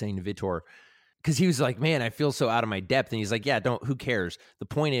 Bryce was saying to Vitor, because he was like, man, I feel so out of my depth. And he's like, yeah, who cares? The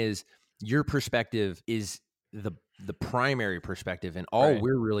point is your perspective is the primary perspective. And all Right.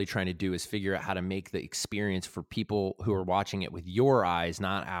 we're really trying to do is figure out how to make the experience for people who are watching it with your eyes,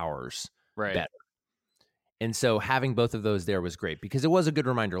 not ours, Right. better. And so having both of those there was great because it was a good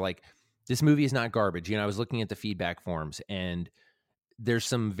reminder. Like, this movie is not garbage. You know, I was looking at the feedback forms and there's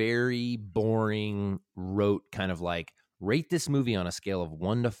some very boring, rote kind of like, rate this movie on a scale of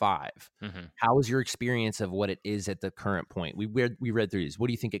 1 to 5. Mhm. How was your experience of what it is at the current point? We read through these. What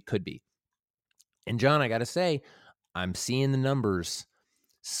do you think it could be? And John, I got to say, I'm seeing the numbers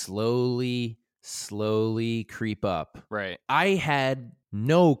slowly creep up. Right. I had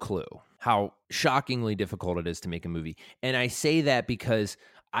no clue how shockingly difficult it is to make a movie. And I say that because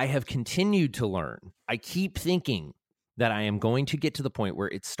I have continued to learn. I keep thinking that I am going to get to the point where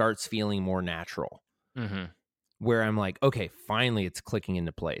it starts feeling more natural, Mm-hmm. where I'm like, okay, finally it's clicking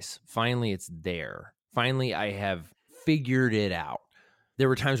into place. Finally it's there. Finally I have figured it out. There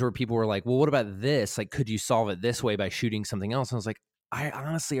were times where people were like, well, what about this? Like, could you solve it this way by shooting something else? And I was like, I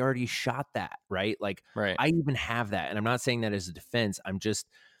honestly already shot that, right? Like, Right. I even have that. And I'm not saying that as a defense. I'm just,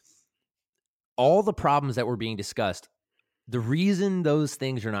 all the problems that were being discussed, the reason those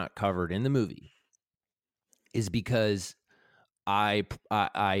things are not covered in the movie is because I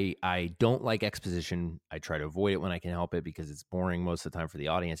don't like exposition. I try to avoid it when I can help it because it's boring most of the time for the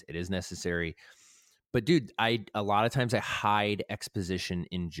audience. It is necessary. But dude, a lot of times I hide exposition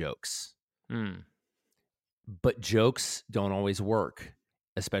in jokes. Mm. But jokes don't always work,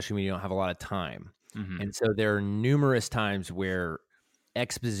 especially when you don't have a lot of time. Mm-hmm. And so there are numerous times where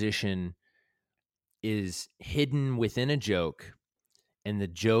exposition is hidden within a joke and the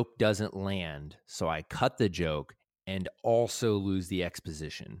joke doesn't land. So I cut the joke and also lose the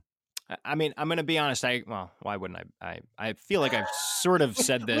exposition. I mean, I'm going to be honest. Why wouldn't I? I feel like I've sort of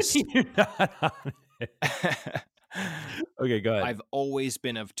said this. You're not on it. Okay, go ahead. I've always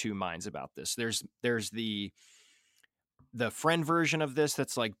been of two minds about this. There's the friend version of this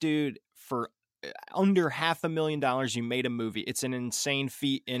that's like, dude, for under $500,000 you made a movie. It's an insane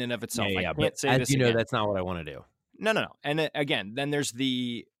feat in and of itself. I can't but say as this you know, again. that's not what I want to do. No. And again, then there's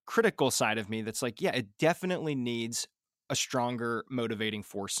the critical side of me that's like, yeah, it definitely needs a stronger motivating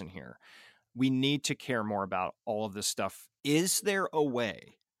force in here. We need to care more about all of this stuff. Is there a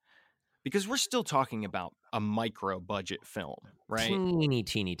way? Because we're still talking about a micro budget film, right?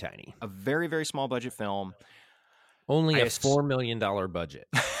 Teeny tiny. A very, very small budget film. Only a $4 million budget.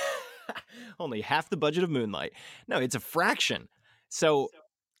 Only half the budget of Moonlight. No, it's a fraction. So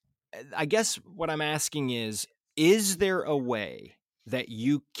I guess what I'm asking is there a way that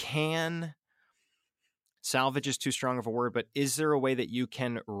you can, salvage is too strong of a word, but is there a way that you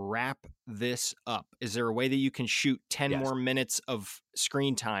can wrap this up? Is there a way that you can shoot 10 more minutes of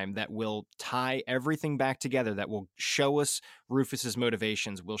screen time that will tie everything back together, that will show us Rufus's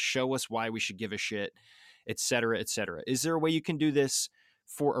motivations, will show us why we should give a shit, et cetera, et cetera? Is there a way you can do this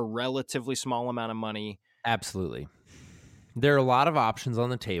for a relatively small amount of money? Absolutely. There are a lot of options on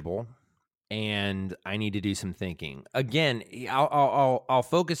the table, and I need to do some thinking. Again, I'll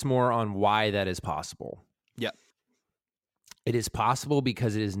focus more on why that is possible. Yep. It is possible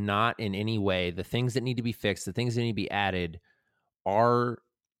because it is not in any way, the things that need to be fixed, the things that need to be added are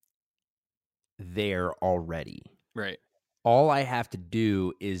there already. Right. All I have to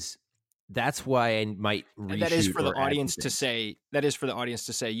do is, that's why I might reshoot. And that is for the or add audience some to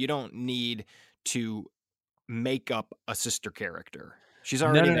things. say, you don't need to make up a sister character. She's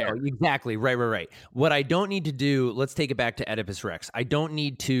already there. No, exactly. Right. What I don't need to do, let's take it back to Oedipus Rex. I don't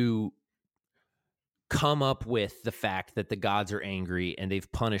need to come up with the fact that the gods are angry and they've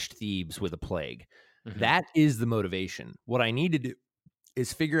punished Thebes with a plague. Mhm. That is the motivation. What I need to do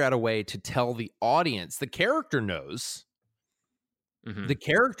is figure out a way to tell the audience, the character knows. Mhm. The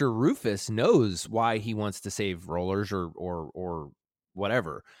character Rufus knows why he wants to save rollers or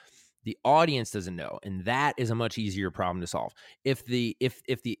whatever. The audience doesn't know, and that is a much easier problem to solve. If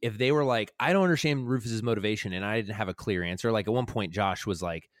they were like, I don't understand Rufus's motivation, and I didn't have a clear answer. Like at one point, Josh was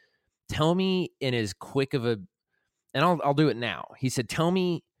like, "Tell me in as quick of a," and I'll do it now. He said, "Tell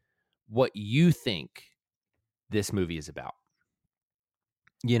me what you think this movie is about."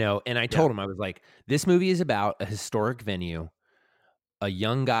 And I told him, I was like, "This movie is about a historic venue, a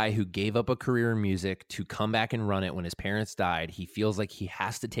young guy who gave up a career in music to come back and run it when his parents died. He feels like he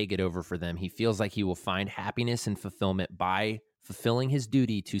has to take it over for them. He feels like he will find happiness and fulfillment by fulfilling his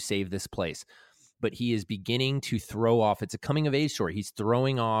duty to save this place. But he is beginning to throw off, it's a coming of age story. He's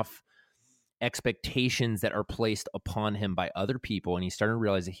throwing off expectations that are placed upon him by other people. And he's starting to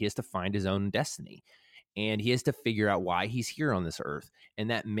realize that he has to find his own destiny. And he has to figure out why he's here on this earth. And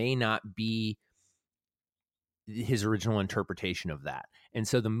that may not be his original interpretation of that. And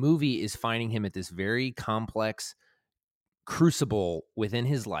so the movie is finding him at this very complex crucible within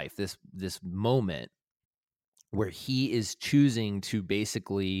his life, this moment where he is choosing to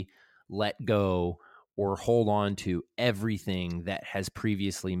basically let go or hold on to everything that has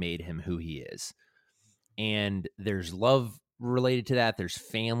previously made him who he is. And there's love related to that. There's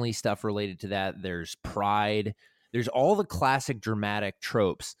family stuff related to that. There's pride. There's all the classic dramatic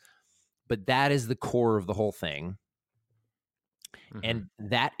tropes. But that is the core of the whole thing. And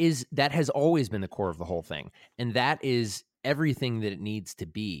that has always been the core of the whole thing. And that is everything that it needs to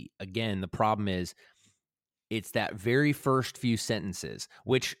be. Again, the problem is it's that very first few sentences,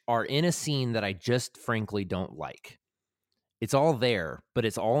 which are in a scene that I just frankly don't like. It's all there, but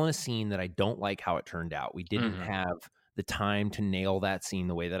it's all in a scene that I don't like how it turned out. We didn't have the time to nail that scene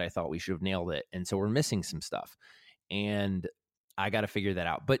the way that I thought we should have nailed it. And so we're missing some stuff. And I got to figure that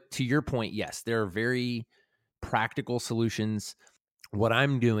out. But to your point, yes, there are very practical solutions. What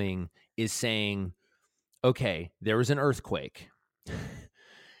I'm doing is saying, okay, there was an earthquake.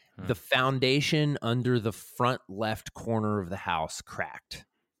 The foundation under the front left corner of the house cracked.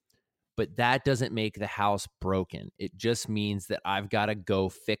 But that doesn't make the house broken. It just means that I've got to go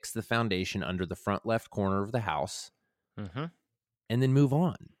fix the foundation under the front left corner of the house and then move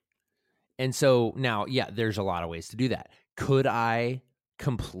on. And so now, yeah, there's a lot of ways to do that. Could I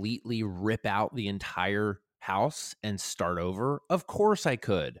completely rip out the entire house and start over? Of course I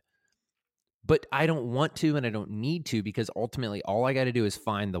could. But I don't want to and I don't need to, because ultimately all I got to do is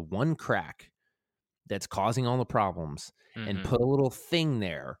find the one crack that's causing all the problems and put a little thing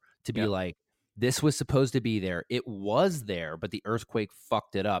there to be like, this was supposed to be there. It was there, but the earthquake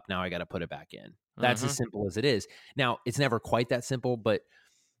fucked it up. Now I got to put it back in. That's as simple as it is. Now, it's never quite that simple, but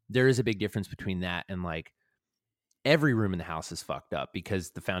there is a big difference between that and like every room in the house is fucked up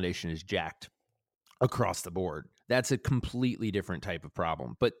because the foundation is jacked across the board. That's a completely different type of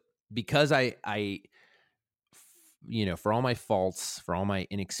problem. But because I for all my faults, for all my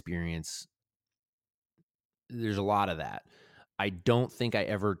inexperience, there's a lot of that. I don't think I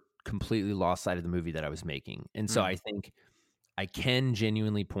ever completely lost sight of the movie that I was making. And so I think I can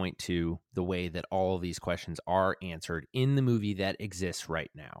genuinely point to the way that all of these questions are answered in the movie that exists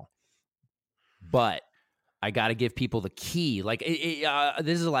right now. But I got to give people the key. Like,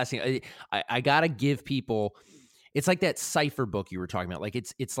 this is the last thing. I got to give people, it's like that cipher book you were talking about. Like,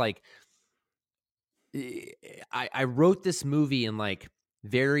 it's like, I wrote this movie in like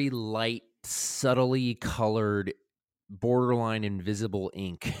very light, subtly colored, borderline invisible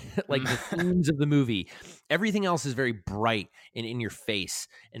ink. Like the themes of the movie, everything else is very bright and in your face,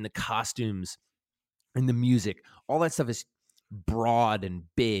 and the costumes and the music, all that stuff is broad and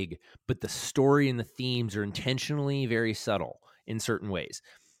big, but the story and the themes are intentionally very subtle in certain ways.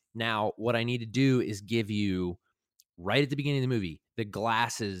 Now, what I need to do is give you, right at the beginning of the movie, the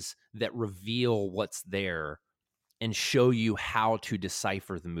glasses that reveal what's there and show you how to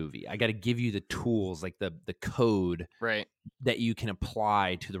decipher the movie. I got to give you the tools, like the code that you can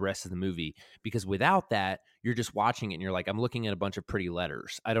apply to the rest of the movie. Because without that, you're just watching it and you're like, I'm looking at a bunch of pretty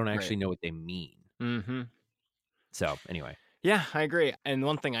letters. I don't actually know what they mean. So anyway. Yeah, I agree. And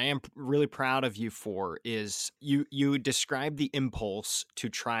one thing I am really proud of you for is you describe the impulse to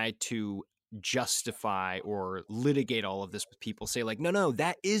try to justify or litigate all of this with people. Say like, no,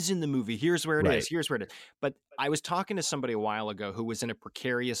 that is in the movie. Here's where it is. Here's where it is. But I was talking to somebody a while ago who was in a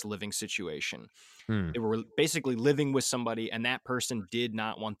precarious living situation. They were basically living with somebody, and that person did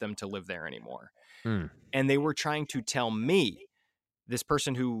not want them to live there anymore. And they were trying to tell me, this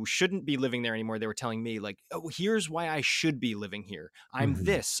person who shouldn't be living there anymore, they were telling me like, oh, here's why I should be living here. I'm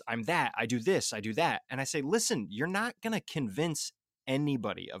this, I'm that, I do this, I do that. And I say, listen, you're not going to convince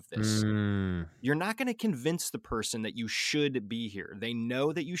anybody of this. You're not going to convince the person that you should be here. They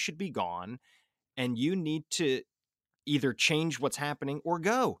know that you should be gone, and you need to either change what's happening or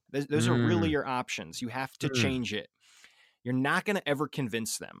go. Those are really your options. You have to change it. You're not going to ever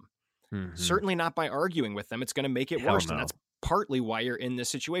convince them. Certainly not by arguing with them. It's going to make it worse. No. And that's partly why you're in this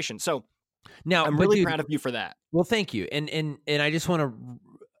situation. So now I'm really proud of you for that. Well, thank you. And I just want to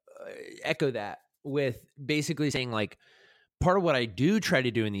echo that with basically saying, like, part of what I do try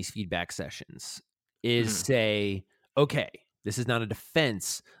to do in these feedback sessions is say, okay, this is not a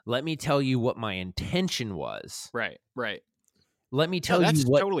defense. Let me tell you what my intention was. Right. Let me tell you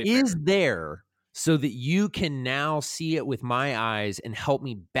what totally is fair. there so that you can now see it with my eyes and help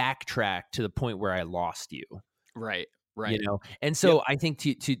me backtrack to the point where I lost you. Right. You know? And so I think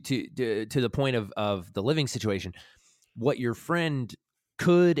to the point of the living situation, what your friend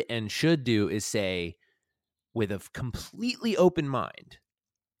could and should do is say, with a completely open mind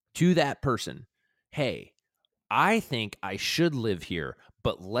to that person, hey, I think I should live here,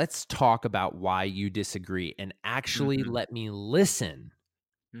 but let's talk about why you disagree and actually let me listen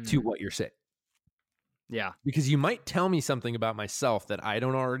to what you're saying. Yeah. Because you might tell me something about myself that I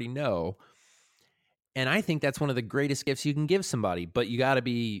don't already know. And I think that's one of the greatest gifts you can give somebody, but you got to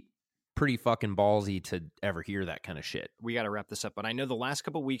be pretty fucking ballsy to ever hear that kind of shit. We got to wrap this up, but I know the last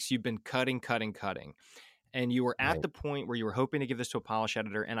couple of weeks you've been cutting. And you were at the point where you were hoping to give this to a polish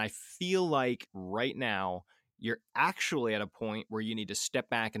editor. And I feel like right now you're actually at a point where you need to step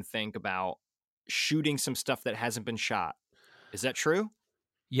back and think about shooting some stuff that hasn't been shot. Is that true?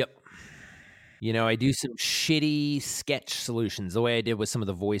 Yep. You know, I do some shitty sketch solutions the way I did with some of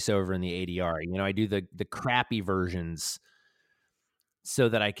the voiceover in the ADR. You know, I do the crappy versions so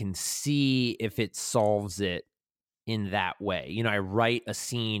that I can see if it solves it in that way. You know, I write a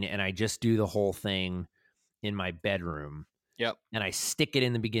scene and I just do the whole thing in my bedroom. Yep. And I stick it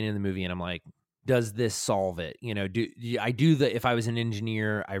in the beginning of the movie and I'm like, does this solve it? You know, if I was an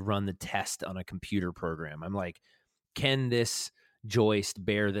engineer, I run the test on a computer program. I'm like, can this joist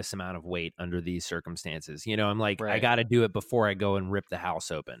bear this amount of weight under these circumstances? You know, I'm like, I got to do it before I go and rip the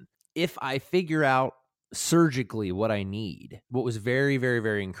house open. If I figure out surgically what I need, what was very, very,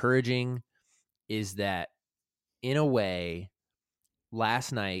 very encouraging is that in a way,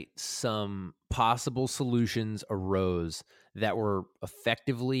 last night, some possible solutions arose that were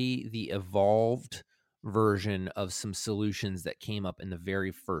effectively the evolved version of some solutions that came up in the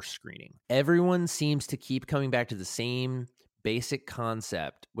very first screening. Everyone seems to keep coming back to the same basic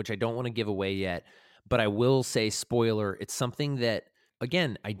concept, which I don't want to give away yet, but I will say, spoiler, it's something that,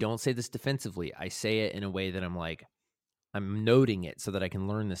 again, I don't say this defensively. I say it in a way that I'm like, I'm noting it so that I can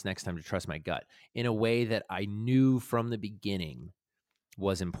learn this next time to trust my gut in a way that I knew from the beginning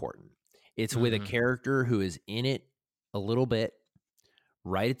was important. It's with a character who is in it a little bit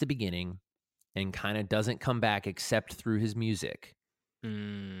right at the beginning and kind of doesn't come back except through his music.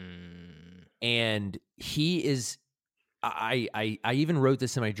 And he is, I even wrote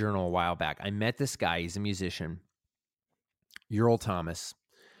this in my journal a while back. I met this guy. He's a musician, Ural Thomas.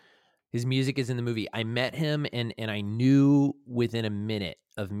 His music is in the movie. I met him and I knew within a minute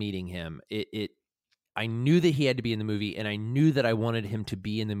of meeting him, I knew that he had to be in the movie, and I knew that I wanted him to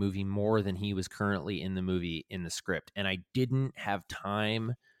be in the movie more than he was currently in the movie in the script. And I didn't have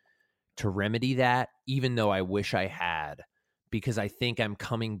time to remedy that, even though I wish I had, because I think I'm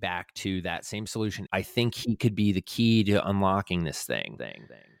coming back to that same solution. I think he could be the key to unlocking this thing.